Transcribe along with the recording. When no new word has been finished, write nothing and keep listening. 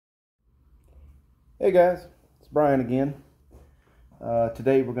Hey guys, it's Brian again.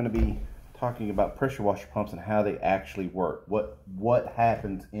 Today we're going to be talking about pressure washer pumps and how they actually work. What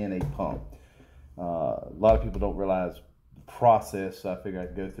happens in a pump. A lot of people don't realize the process, so I figured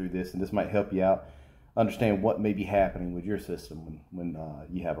I'd go through this, and this might help you out understand what may be happening with your system when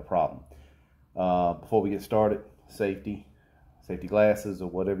you have a problem. Before we get started, safety glasses or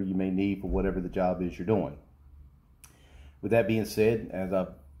whatever you may need for whatever the job is you're doing. With that being said, as I've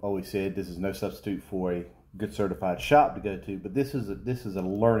always said, this is no substitute for a good certified shop to go to, but this is a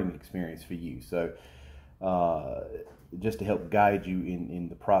learning experience for you. So just to help guide you in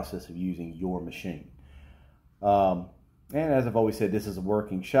the process of using your machine. And as I've always said, this is a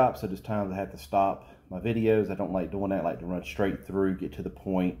working shop, so there's times I have to stop my videos. I don't like doing that. I like to run straight through, get to the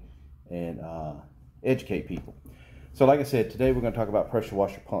point, and educate people. So like I said, today we're going to talk about pressure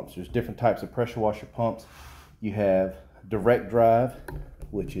washer pumps. There's different types of pressure washer pumps. You have direct drive,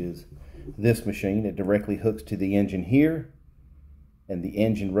 which is this machine. It directly hooks to the engine here, and the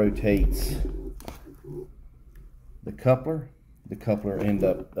engine rotates the coupler. The coupler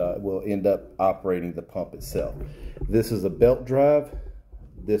will end up operating the pump itself. This is a belt drive.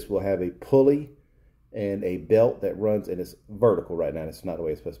 This will have a pulley and a belt that runs, and it's vertical right now. It's not the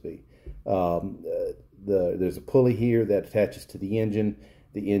way it's supposed to be. There's a pulley here that attaches to the engine.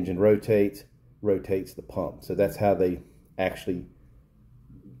 The engine rotates the pump. So that's how they actually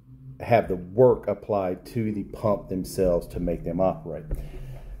have the work applied to the pump themselves to make them operate.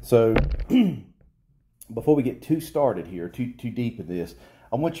 So before we get too started here, too deep in this,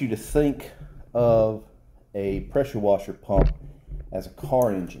 I want you to think of a pressure washer pump as a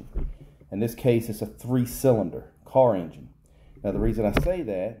car engine. In this case, it's a 3-cylinder car engine. Now the reason I say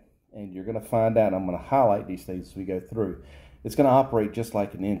that, and you're going to find out, I'm going to highlight these things as we go through, it's going to operate just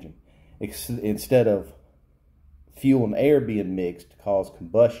like an engine. Instead of fuel and air being mixed to cause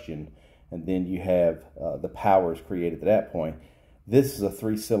combustion, and then you have the power is created at that point. This is a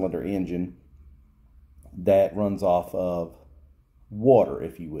 3-cylinder engine that runs off of water,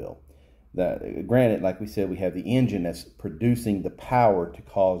 if you will. Granted, like we said, we have the engine that's producing the power to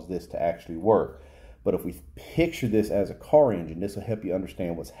cause this to actually work. But if we picture this as a car engine, this will help you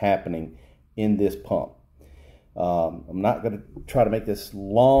understand what's happening in this pump. I'm not going to try to make this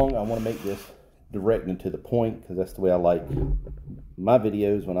long. I want to make this direct and to the point, because that's the way I like my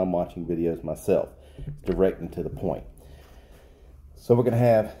videos when I'm watching videos myself. It's direct and to the point. So we're going to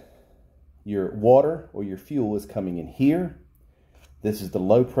have your water or your fuel is coming in here. This is the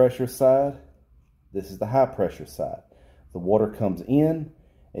low pressure side. This is the high pressure side. The water comes in.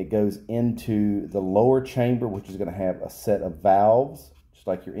 It goes into the lower chamber, which is going to have a set of valves, just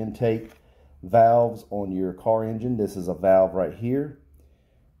like your intake valves on your car engine. This is a valve right here.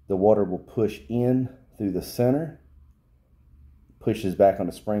 The water will push in through the center, pushes back on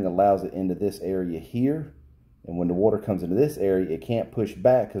the spring, allows it into this area here. And when the water comes into this area, it can't push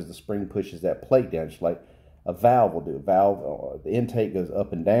back because the spring pushes that plate down, just like a valve will do. The intake goes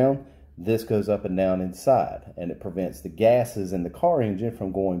up and down. This goes up and down inside, and it prevents the gases in the car engine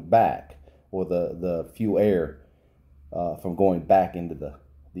from going back, or the fuel air from going back into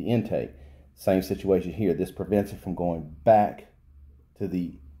the intake. Same situation here. This prevents it from going back to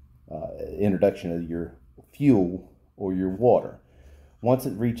the introduction of your fuel or your water. Once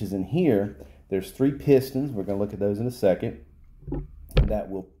it reaches in here, there's 3 pistons. We're going to look at those in a second. That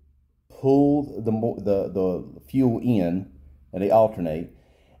will pull the fuel in, and they alternate.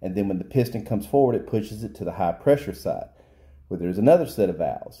 And then when the piston comes forward, it pushes it to the high pressure side, where there's another set of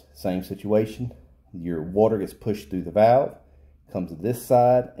valves. Same situation. Your water gets pushed through the valve, comes to this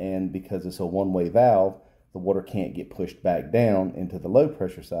side, and because it's a one-way valve, the water can't get pushed back down into the low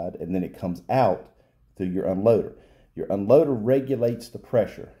pressure side, and then it comes out through your unloader. Your unloader regulates the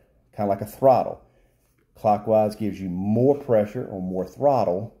pressure, kind of like a throttle. Clockwise gives you more pressure or more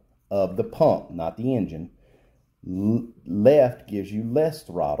throttle of the pump, not the engine. Left gives you less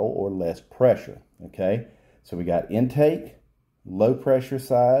throttle or less pressure. Okay, so we got intake, low pressure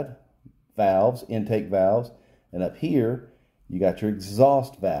side valves, intake valves, and up here you got your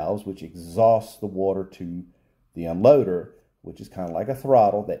exhaust valves, which exhausts the water to the unloader, which is kind of like a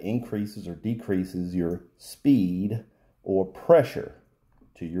throttle that increases or decreases your speed or pressure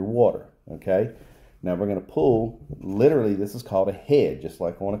to your water. Okay, now we're going to pull, literally this is called a head, just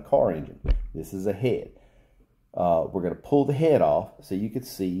like on a car engine. This is a head. We're going to pull the head off so you can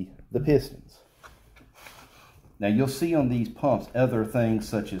see the pistons. Now you'll see on these pumps other things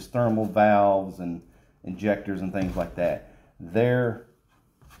such as thermal valves and injectors and things like that. They're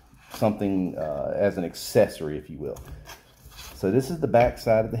something as an accessory, if you will. So this is the back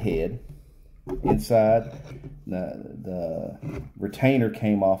side of the head. inside. The retainer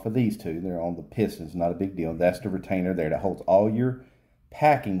came off of these two. They're on the pistons, not a big deal. That's the retainer there that holds all your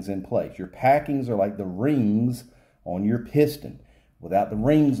packings in place. Your packings are like the rings on your piston. Without the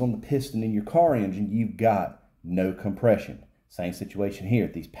rings on the piston in your car engine, you've got no compression. Same situation here.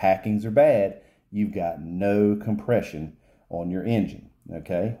 If these packings are bad, you've got no compression on your engine,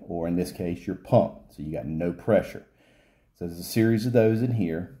 okay? Or in this case, your pump. So you got no pressure. So there's a series of those in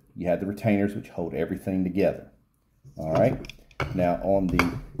here. You have the retainers which hold everything together. All right. Now on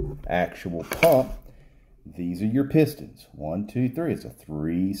the actual pump, these are your pistons. 1, 2, 3. It's a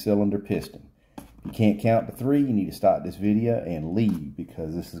 3-cylinder piston. If you can't count to 3, you need to stop this video and leave,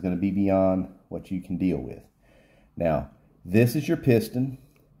 because this is going to be beyond what you can deal with. Now, this is your piston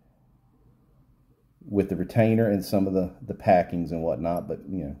with the retainer and some of the packings and whatnot, but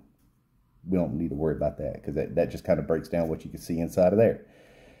you know, we don't need to worry about that, because that just kind of breaks down what you can see inside of there.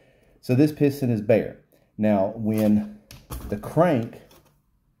 So this piston is bare. Now, when the crank,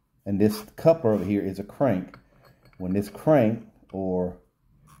 and this coupler over here is a crank, when this crank or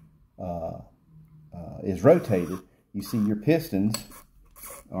is rotated, you see your pistons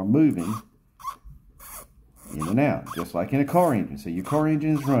are moving in and out, just like in a car engine. So your car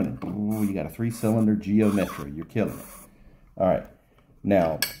engine is running. Ooh, you got a 3-cylinder Geo Metro. You're killing it. All right.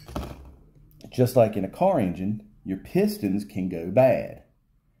 Now, just like in a car engine, your pistons can go bad.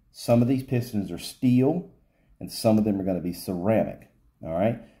 Some of these pistons are steel, and some of them are going to be ceramic. All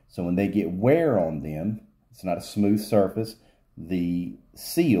right. So when they get wear on them, it's not a smooth surface. The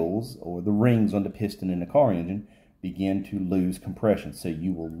seals or the rings on the piston in the car engine begin to lose compression. So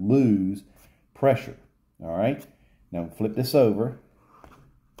you will lose pressure. All right. Now flip this over.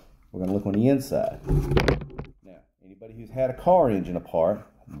 We're going to look on the inside. Now, anybody who's had a car engine apart,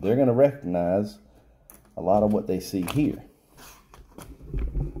 they're going to recognize a lot of what they see here.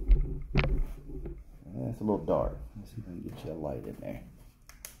 It's a little dark. Let's see if I can get you a light in there.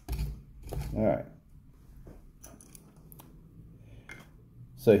 All right.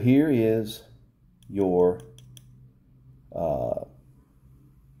 So here is your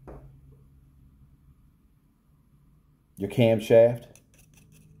camshaft,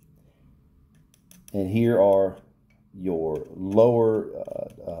 and here are your lower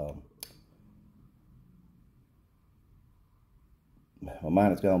my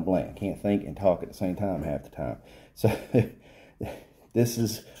mind has gone blank. I can't think and talk at the same time half the time. So this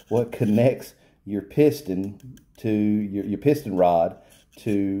is what connects your piston to your piston rod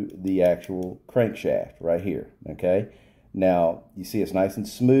to the actual crankshaft right here. Okay. Now you see it's nice and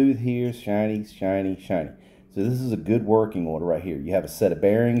smooth here, shiny, shiny, shiny. So this is a good working order right here. You have a set of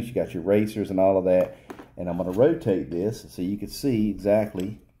bearings, you got your racers and all of that. And I'm going to rotate this so you can see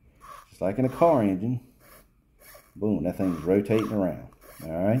exactly, just like in a car engine. Boom, that thing's rotating around.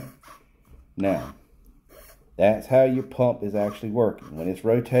 All right. Now, that's how your pump is actually working. When it's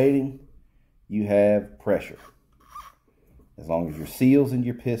rotating, you have pressure. As long as your seals and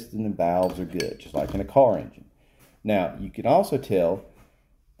your piston and valves are good, just like in a car engine. Now, you can also tell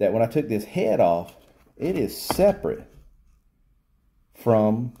that when I took this head off, it is separate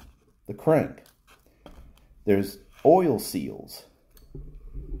from the crank. There's oil seals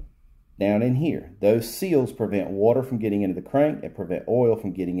down in here. Those seals prevent water from getting into the crank and prevent oil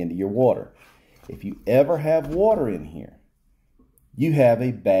from getting into your water. If you ever have water in here, you have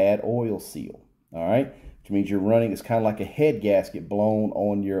a bad oil seal. All right, which means you're running. It's kind of like a head gasket blown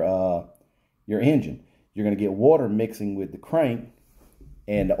on your engine. You're going to get water mixing with the crank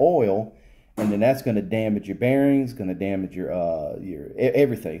and the oil, and then that's going to damage your bearings. Going to damage your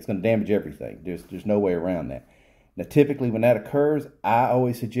everything. It's going to damage everything. There's no way around that. Now, typically when that occurs, I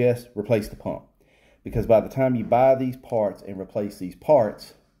always suggest replace the pump, because by the time you buy these parts and replace these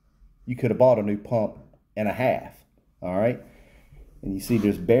parts, you could have bought a new pump and a half. All right, and you see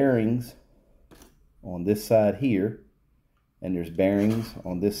there's bearings on this side here, and there's bearings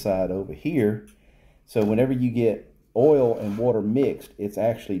on this side over here. So whenever you get oil and water mixed, it's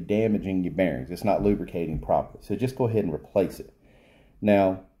actually damaging your bearings. It's not lubricating properly. So just go ahead and replace it.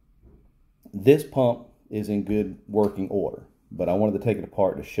 Now, this pump is in good working order, but I wanted to take it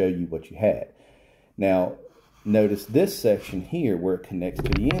apart to show you what you had. Now, notice this section here where it connects to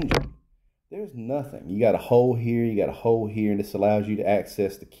the engine. There's nothing. You got a hole here, you got a hole here, and this allows you to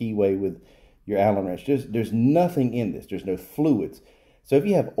access the keyway with your Allen wrench. There's nothing in this. There's no fluids. So if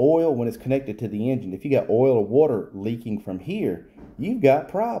you have oil when it's connected to the engine, if you got oil or water leaking from here, you've got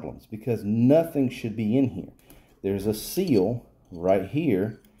problems, because nothing should be in here. There's a seal right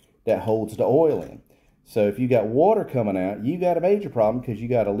here that holds the oil in. So if you got water coming out, you got a major problem because you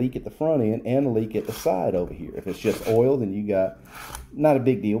got a leak at the front end and a leak at the side over here. If it's just oil, then you got, not a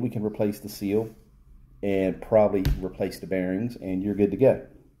big deal. We can replace the seal and probably replace the bearings, and you're good to go.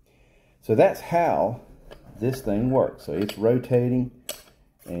 So that's how this thing works. So it's rotating,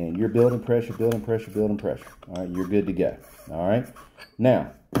 and you're building pressure, building pressure, building pressure. All right, you're good to go. All right.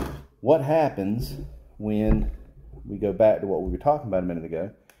 Now, what happens when we go back to what we were talking about a minute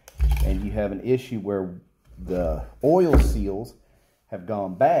ago, and you have an issue where the oil seals have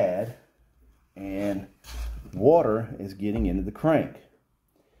gone bad and water is getting into the crank?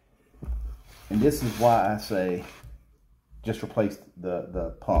 And this is why I say just replace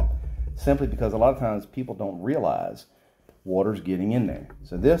the pump. Simply because a lot of times people don't realize water's getting in there.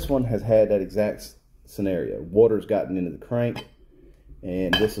 So this one has had that exact scenario. Water's gotten into the crank,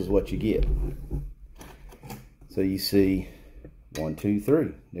 and this is what you get. So you see 1, 2,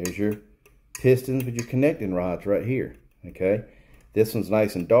 3. There's your pistons with your connecting rods right here. Okay, this one's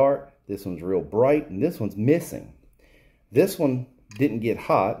nice and dark, this one's real bright, and this one's missing. This one didn't get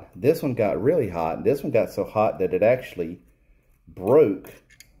hot, this one got really hot, and this one got so hot that it actually broke.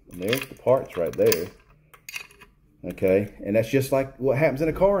 And there's the parts right there. Okay, and that's just like what happens in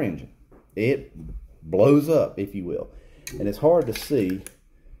a car engine. It blows up, if you will. And it's hard to see,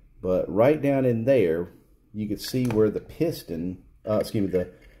 but right down in there, you can see where the piston, the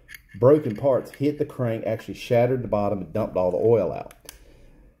broken parts hit the crank, actually shattered the bottom and dumped all the oil out.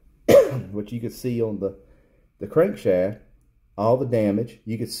 Which you can see on the crankshaft, all the damage.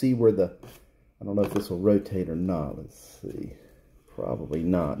 You can see where I don't know if this will rotate or not. Let's see. Probably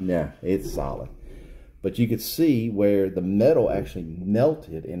not. Nah, it's solid. But you could see where the metal actually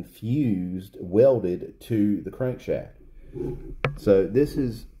melted and fused, welded to the crankshaft. So this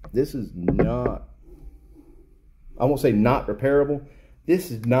is not, I won't say not repairable.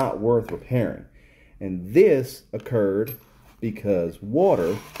 This is not worth repairing. And this occurred because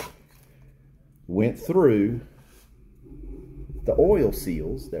water went through the oil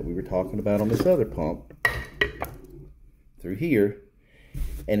seals that we were talking about on this other pump, through here.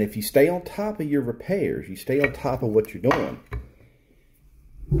 And if you stay on top of your repairs, you stay on top of what you're doing,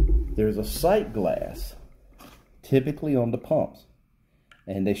 there's a sight glass typically on the pumps,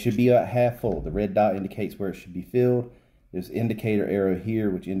 and they should be about half full. The red dot indicates where it should be filled. There's an indicator arrow here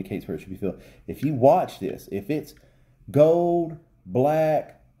which indicates where it should be filled. If you watch this, if it's gold,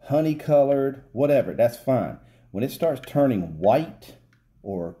 black, honey colored, whatever, that's fine. When it starts turning white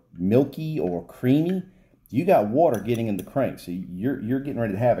or milky or creamy, you got water getting in the crank. So you're getting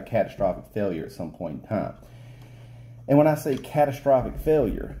ready to have a catastrophic failure at some point in time. And when I say catastrophic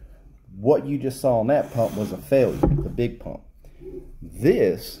failure, what you just saw on that pump was a failure, the big pump.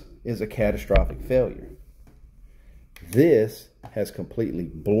 This is a catastrophic failure. This has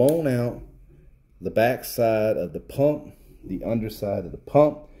completely blown out the back side of the pump, the underside of the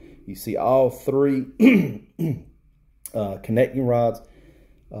pump. You see all three connecting rods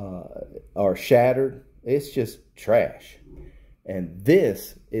are shattered. It's just trash. And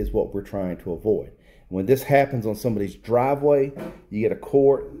this is what we're trying to avoid. When this happens on somebody's driveway, you get a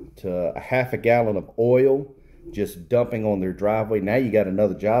quart to a half a gallon of oil just dumping on their driveway. Now you got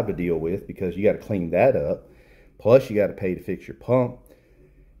another job to deal with because you got to clean that up. Plus you got to pay to fix your pump.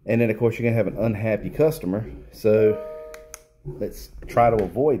 And then of course you're going to have an unhappy customer. So let's try to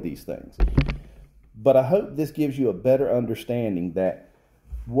avoid these things. But I hope this gives you a better understanding that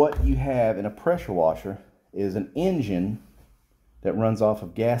what you have in a pressure washer is an engine that runs off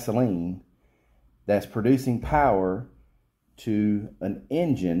of gasoline that's producing power to an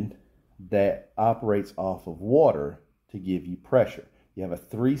engine that operates off of water to give you pressure. You have a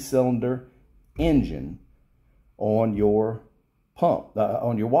 3-cylinder engine on your pump,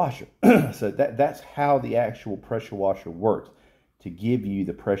 on your washer. So that's how the actual pressure washer works, to give you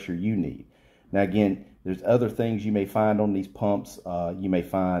the pressure you need. Now again, there's other things you may find on these pumps. You may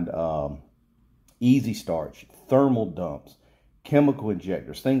find easy starts, thermal dumps, chemical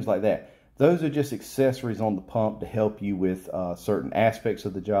injectors, things like that. Those are just accessories on the pump to help you with certain aspects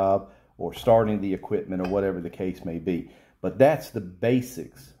of the job or starting the equipment or whatever the case may be. But that's the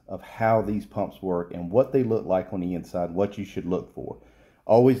basics of how these pumps work and what they look like on the inside, what you should look for.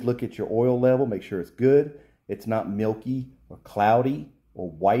 Always look at your oil level, make sure it's good. It's not milky or cloudy or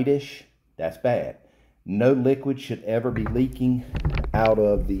whitish. That's bad. No liquid should ever be leaking out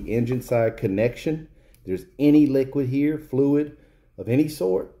of the engine side connection. If there's any liquid here, fluid of any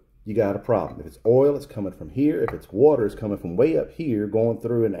sort, you got a problem. If it's oil, it's coming from here. If it's water, it's coming from way up here, going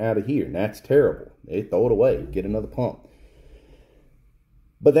through and out of here. And that's terrible. They throw it away. Get another pump.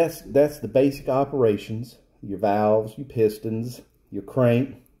 But that's the basic operations. Your valves, your pistons, your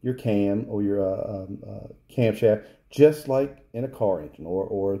crank, your cam or your camshaft, just like in a car engine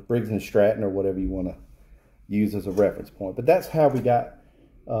or Briggs & Stratton or whatever you want to use as a reference point. But that's how we got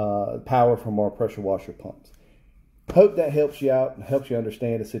power from our pressure washer pumps. Hope that helps you out and helps you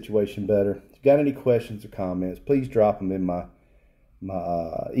understand the situation better. If you got any questions or comments, please drop them in my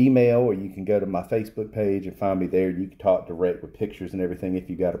email, or you can go to my Facebook page and find me there. You can talk direct with pictures and everything. If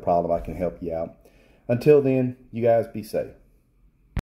you got a problem, I can help you out. Until then, you guys be safe.